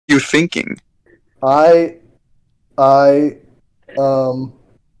you thinking? I You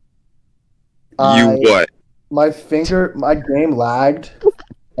what? my game lagged,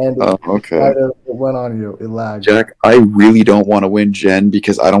 and Oh, okay. it went on you. It lagged. Jack, I really don't want to win Gen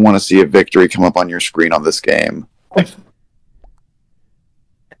because I don't want to see a victory come up on your screen on this game.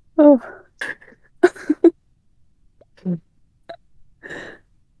 Oh.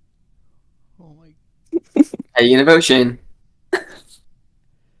 Oh my. Hey, you know, Shane.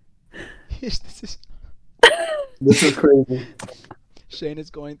 This This is crazy. Shane is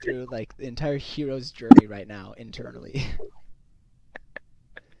going through like the entire hero's journey right now internally.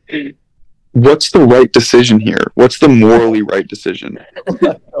 What's the right decision here? What's the morally right decision? Oh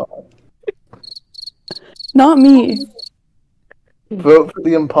my God. Not me. Vote for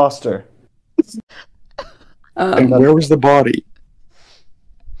the imposter. And Um, where was the body?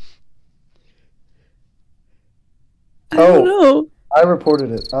 I don't know. I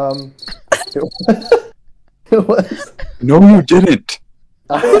reported it. It was. No, you didn't.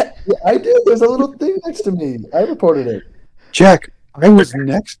 I did. There's a little thing next to me. I reported it. Jack, I was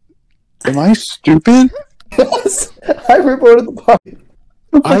next. Am I stupid? Yes, I reported the body.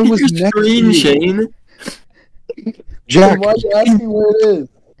 I was Your next to screen, you. Shane. Jack, Why are you asking where it is?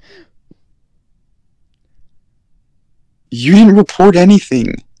 you didn't report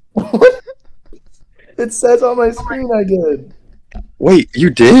anything. What? It says on my screen I did. Wait, you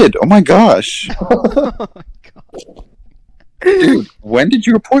did? Oh my gosh. Oh my god. Dude, when did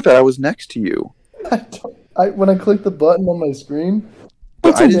you report that? I was next to you. When I clicked the button on my screen.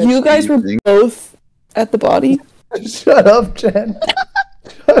 Wait, so I didn't you guys see were anything. both at the body? Shut up, Jen.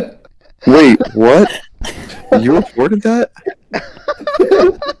 Wait, what? You reported that?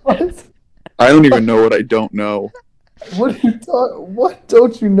 What? I don't even know what I don't know. What are you talking? What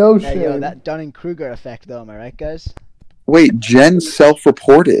don't you know, Hey, Shane? yo, that Dunning-Kruger effect, though, am I right, guys? Wait, Jen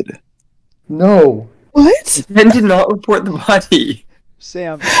self-reported. No. What? Ben did not report the body.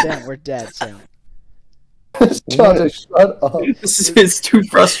 Sam, we're dead, Sam. John, shut up. This is too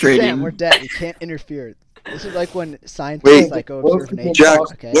frustrating. Sam, we're dead. We can't interfere. This is like when Wait, scientists like go what observe if nature. Jack,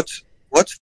 Okay. what's